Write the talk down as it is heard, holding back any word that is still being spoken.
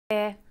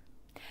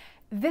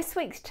This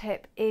week's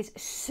tip is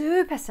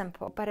super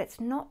simple, but it's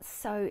not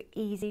so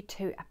easy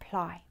to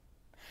apply.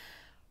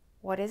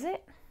 What is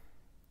it?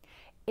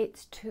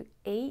 It's to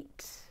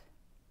eat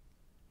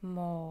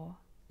more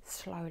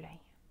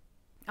slowly.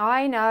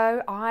 I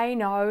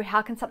know,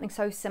 how can something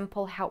so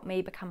simple help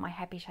me become my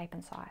happy shape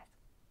and size?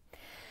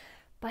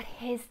 But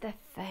here's the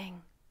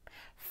thing,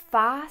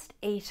 fast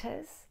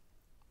eaters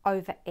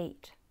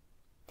overeat.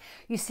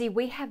 You see,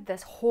 we have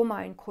this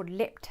hormone called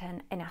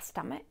leptin in our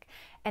stomach,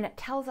 and it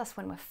tells us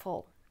when we're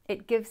full.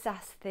 It gives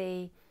us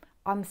the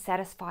 "I'm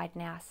satisfied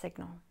now"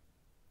 signal.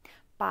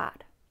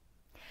 But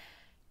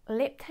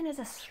leptin is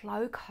a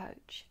slow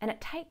coach, and it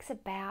takes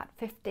about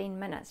 15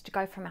 minutes to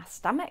go from our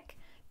stomach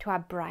to our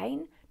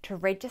brain to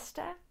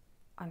register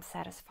 "I'm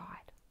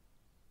satisfied."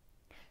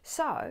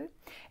 So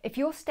if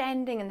you're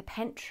standing in the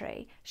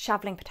pantry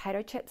shoveling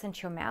potato chips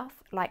into your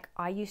mouth like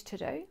I used to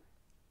do,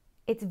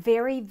 it's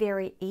very,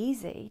 very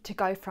easy to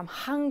go from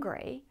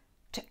hungry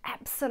to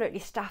absolutely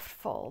stuffed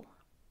full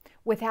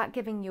without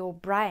giving your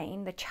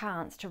brain the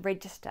chance to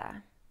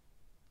register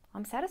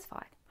 "I'm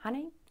satisfied.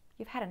 Honey,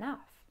 you've had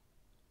enough."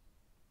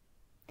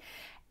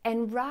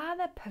 And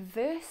rather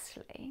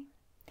perversely,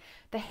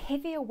 the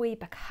heavier we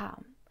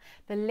become,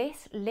 the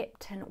less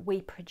leptin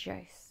we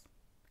produce.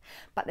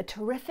 But the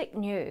terrific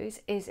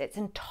news is it's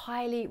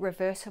entirely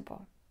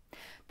reversible.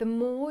 The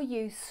more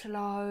you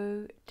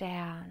slow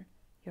down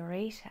your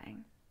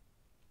eating,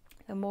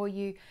 the more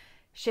you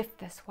shift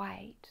this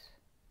weight,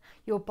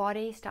 your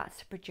body starts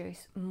to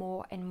produce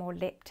more and more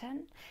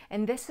leptin.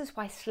 And this is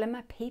why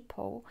slimmer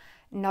people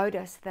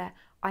notice the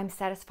 "I'm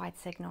satisfied"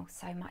 signal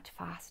so much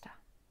faster.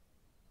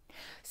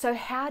 So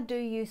how do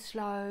you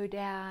slow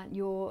down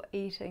your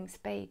eating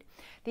speed?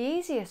 The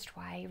easiest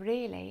way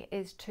really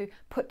is to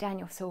put down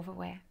your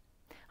silverware.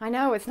 I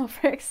know it's not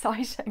very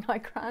exciting, I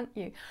grant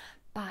you,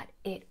 but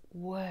it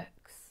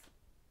works.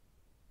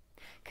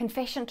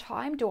 Confession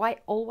time, do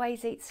I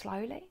always eat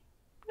slowly?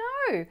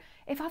 No.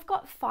 If I've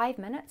got 5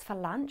 minutes for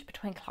lunch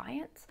between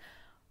clients,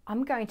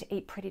 I'm going to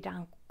eat pretty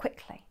darn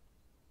quickly.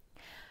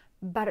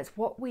 But it's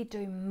what we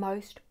do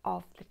most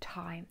of the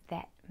time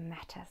that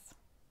matters,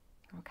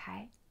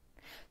 okay?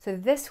 So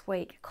this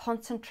week,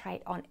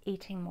 concentrate on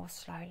eating more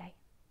slowly.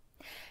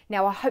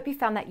 Now, I hope you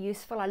found that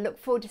useful. I look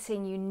forward to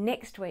seeing you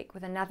next week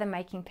with another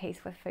Making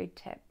Peace with Food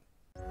tip.